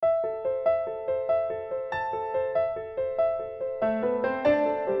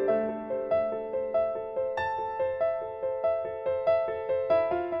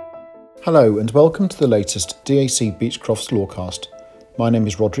Hello and welcome to the latest DAC Beechcrofts Lawcast. My name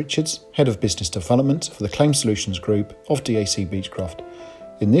is Rod Richards, Head of Business Development for the Claim Solutions Group of DAC Beechcroft.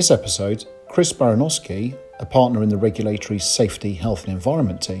 In this episode, Chris Baranowski, a partner in the Regulatory Safety, Health and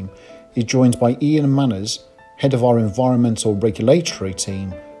Environment team, is joined by Ian Manners, Head of our Environmental Regulatory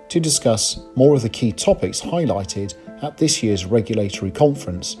team, to discuss more of the key topics highlighted at this year's regulatory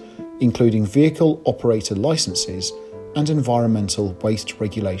conference, including vehicle operator licences and environmental waste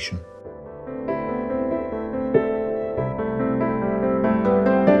regulation.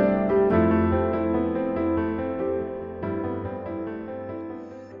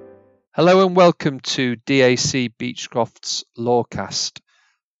 Hello and welcome to DAC Beechcroft's Lawcast.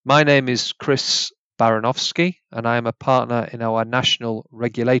 My name is Chris Baranowski and I am a partner in our national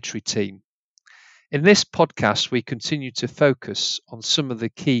regulatory team. In this podcast, we continue to focus on some of the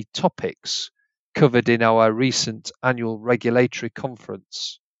key topics covered in our recent annual regulatory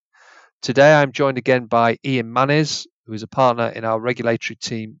conference. Today, I'm joined again by Ian Manners, who is a partner in our regulatory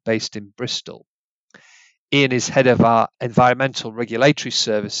team based in Bristol. Ian is head of our Environmental Regulatory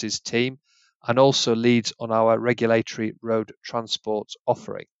Services team and also leads on our regulatory road transport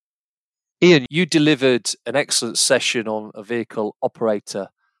offering. Ian, you delivered an excellent session on a vehicle operator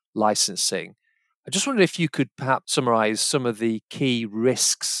licensing. I just wondered if you could perhaps summarise some of the key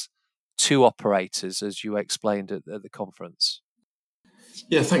risks to operators as you explained at the conference.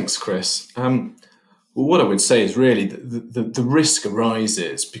 Yeah, thanks, Chris. Well, what I would say is really the risk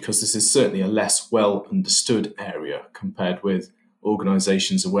arises because this is certainly a less well understood area compared with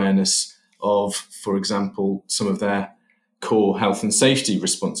organisations' awareness of, for example, some of their core health and safety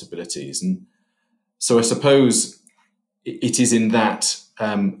responsibilities. And so I suppose it is in that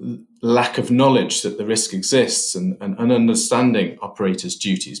lack of knowledge that the risk exists and understanding operators'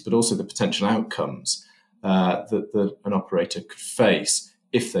 duties, but also the potential outcomes that an operator could face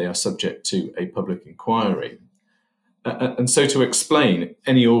if they are subject to a public inquiry. And so to explain,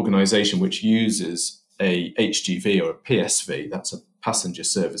 any organisation which uses a HGV or a PSV, that's a passenger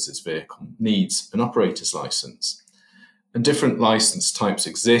services vehicle, needs an operator's licence. And different licence types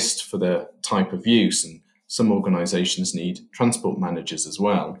exist for the type of use, and some organisations need transport managers as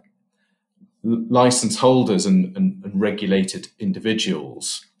well. Licence holders and regulated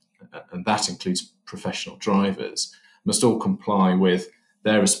individuals, and that includes professional drivers, must all comply with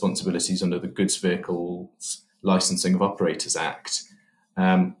their responsibilities under the Goods Vehicles Licensing of Operators Act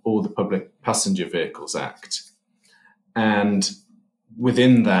or the Public Passenger Vehicles Act. And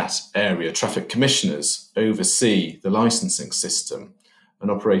within that area, traffic commissioners oversee the licensing system,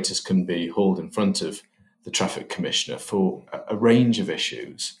 and operators can be hauled in front of the traffic commissioner for a range of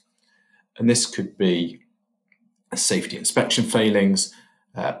issues. And this could be safety inspection failings,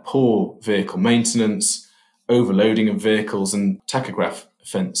 poor vehicle maintenance, overloading of vehicles and tachograph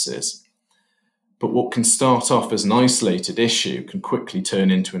offences. But what can start off as an isolated issue can quickly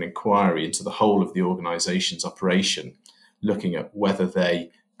turn into an inquiry into the whole of the organisation's operation, looking at whether they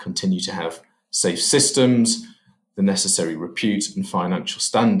continue to have safe systems, the necessary repute and financial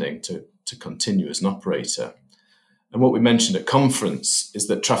standing to continue as an operator. And what we mentioned at conference is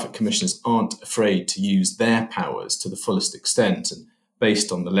that traffic commissioners aren't afraid to use their powers to the fullest extent, and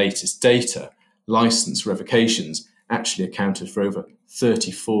based on the latest data, licence revocations actually accounted for over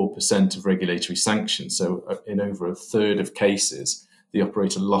 34% of regulatory sanctions. So in over a third of cases, the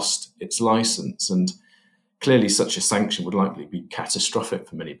operator lost its licence. And clearly such a sanction would likely be catastrophic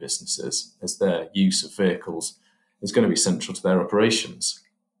for many businesses, as their use of vehicles is going to be central to their operations.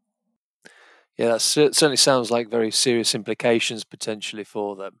 Yeah, that certainly sounds like very serious implications potentially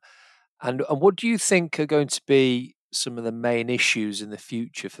for them. And what do you think are going to be some of the main issues in the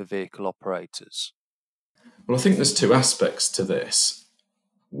future for vehicle operators? Well, I think there's two aspects to this.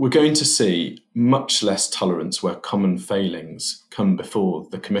 We're going to see much less tolerance where common failings come before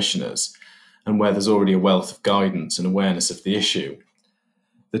the commissioners and where there's already a wealth of guidance and awareness of the issue.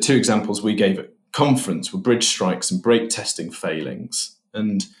 The two examples we gave at conference were bridge strikes and brake testing failings,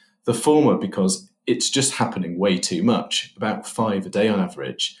 and the former because it's just happening way too much, about 5 a day on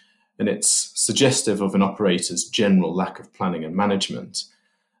average, and it's suggestive of an operator's general lack of planning and management.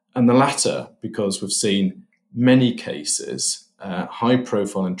 And the latter because we've seen many cases,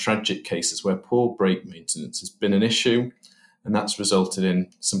 high-profile and tragic cases where poor brake maintenance has been an issue, and that's resulted in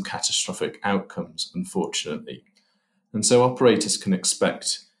some catastrophic outcomes, unfortunately. And so operators can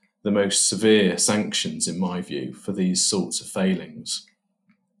expect the most severe sanctions, in my view, for these sorts of failings.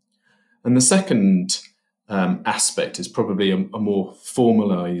 And the second aspect is probably a more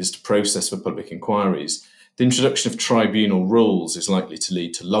formalised process for public inquiries. The introduction of tribunal rules is likely to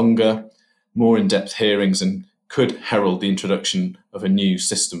lead to longer, more in-depth hearings and could herald the introduction of a new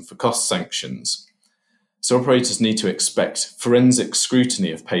system for cost sanctions. So operators need to expect forensic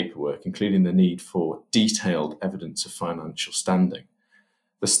scrutiny of paperwork, including the need for detailed evidence of financial standing.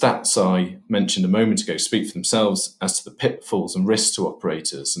 The stats I mentioned a moment ago speak for themselves as to the pitfalls and risks to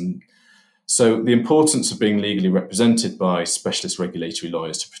operators. And so the importance of being legally represented by specialist regulatory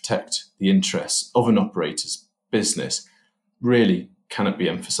lawyers to protect the interests of an operator's business really cannot be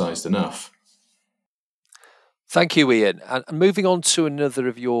emphasised enough. Thank you, Ian. And moving on to another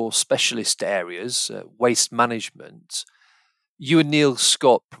of your specialist areas, waste management, you and Neil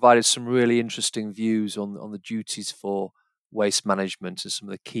Scott provided some really interesting views on the duties for waste management and some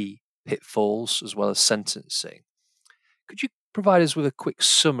of the key pitfalls as well as sentencing. Could you provide us with a quick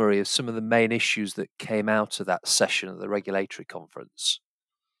summary of some of the main issues that came out of that session at the regulatory conference?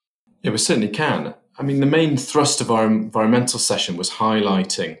 Yeah, we certainly can. I mean, the main thrust of our environmental session was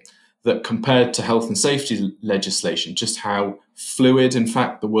highlighting that compared to health and safety legislation, just how fluid, in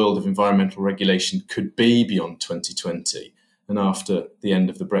fact, the world of environmental regulation could be beyond 2020 and after the end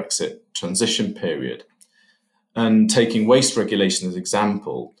of the Brexit transition period. And taking waste regulation as an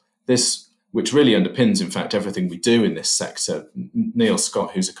example, this, which really underpins, in fact, everything we do in this sector. Neil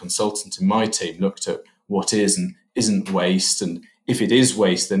Scott, who's a consultant in my team, looked at what is and isn't waste, and if it is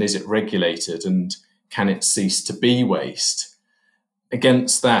waste, then is it regulated, and can it cease to be waste?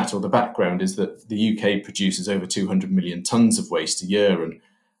 Against that, or the background, is that the UK produces over 200 million tonnes of waste a year,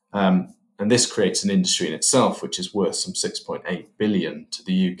 and this creates an industry in itself which is worth some 6.8 billion to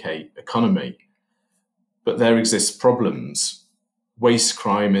the UK economy. But there exist problems. Waste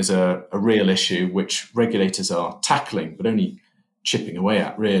crime is a real issue which regulators are tackling, but only chipping away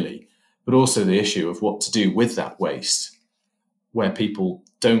at, really. But also the issue of what to do with that waste. Where people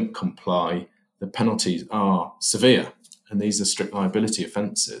don't comply, the penalties are severe, and these are strict liability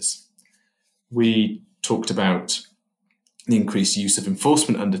offences. We talked about the increased use of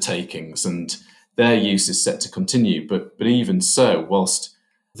enforcement undertakings, and their use is set to continue. But even so, whilst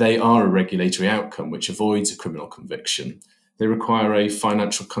they are a regulatory outcome which avoids a criminal conviction, they require a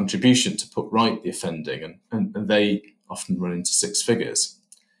financial contribution to put right the offending, and they often run into six figures.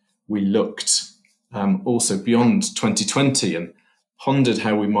 We looked also beyond 2020 and pondered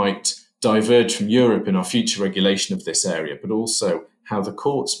how we might diverge from Europe in our future regulation of this area, but also how the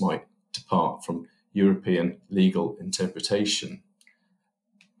courts might depart from European legal interpretation.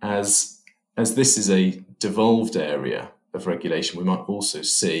 As this is a devolved area of regulation, we might also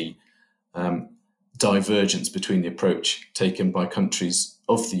see divergence between the approach taken by countries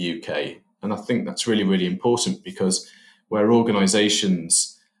of the UK. And I think that's really, really important, because where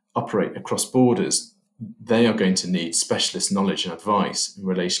organisations operate across borders, they are going to need specialist knowledge and advice in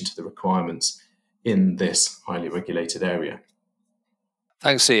relation to the requirements in this highly regulated area.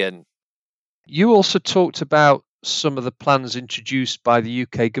 Thanks, Ian. You also talked about some of the plans introduced by the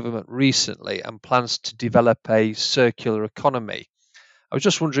UK government recently and plans to develop a circular economy. I was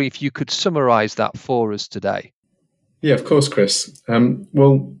just wondering if you could summarise that for us today. Yeah, of course, Chris.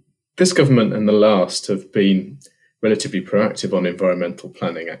 Well, this government and the last have been relatively proactive on environmental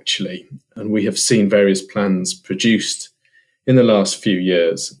planning, actually. And we have seen various plans produced in the last few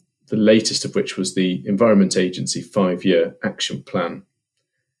years, the latest of which was the Environment Agency 5-year action plan.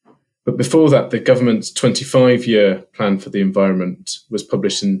 But before that, the government's 25-year plan for the environment was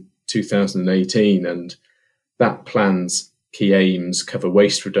published in 2018, and that plan's key aims cover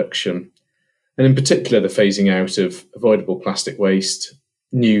waste reduction, and in particular the phasing out of avoidable plastic waste,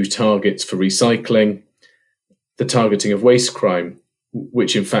 new targets for recycling, the targeting of waste crime,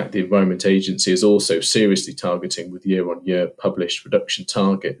 which in fact the Environment Agency is also seriously targeting with year-on-year published reduction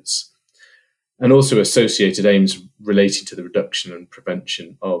targets, and also associated aims relating to the reduction and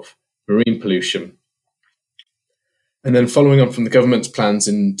prevention of marine pollution. And then following on from the government's plans,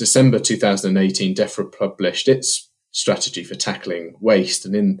 in December 2018, DEFRA published its strategy for tackling waste.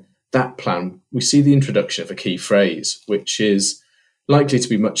 And in that plan, we see the introduction of a key phrase, which is likely to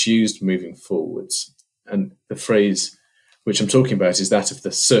be much used moving forwards. And the phrase which I'm talking about is that of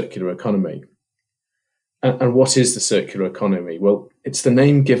the circular economy. And what is the circular economy? Well, it's the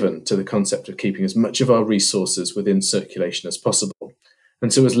name given to the concept of keeping as much of our resources within circulation as possible,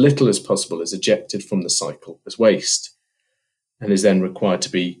 and so as little as possible is ejected from the cycle as waste, and is then required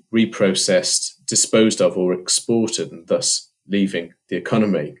to be reprocessed, disposed of, or exported, and thus leaving the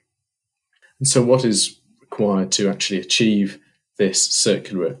economy. And so what is required to actually achieve this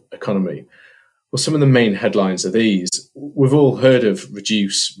circular economy? Well, some of the main headlines are these. We've all heard of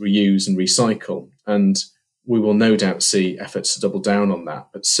reduce, reuse, and recycle, and we will no doubt see efforts to double down on that,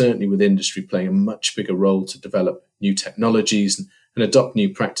 but certainly with industry playing a much bigger role to develop new technologies and and adopt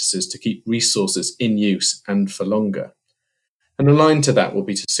new practices to keep resources in use and for longer. And aligned to that will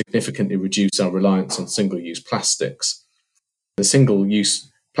be to significantly reduce our reliance on single-use plastics. The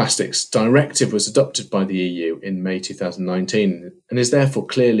Single-Use Plastics Directive was adopted by the EU in May 2019 and is therefore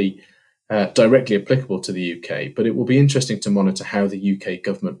clearly directly applicable to the UK, but it will be interesting to monitor how the UK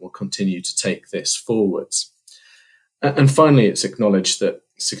government will continue to take this forwards. And finally, it's acknowledged that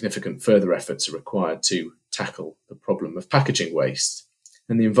significant further efforts are required to tackle the problem of packaging waste.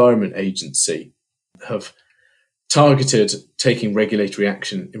 And the Environment Agency have targeted taking regulatory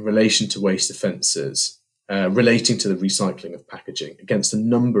action in relation to waste offences relating to the recycling of packaging against a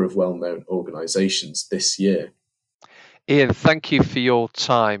number of well-known organisations this year. Ian, thank you for your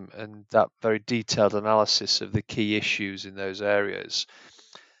time and that very detailed analysis of the key issues in those areas.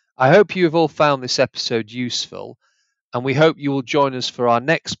 I hope you have all found this episode useful, and we hope you will join us for our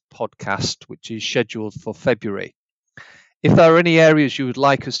next podcast, which is scheduled for February. If there are any areas you would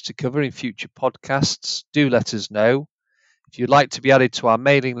like us to cover in future podcasts, do let us know. If you'd like to be added to our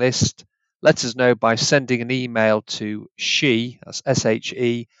mailing list, let us know by sending an email to that's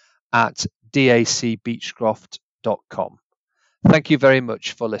SHE, at dacbeechcroft.com. Thank you very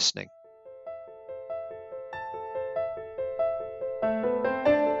much for listening.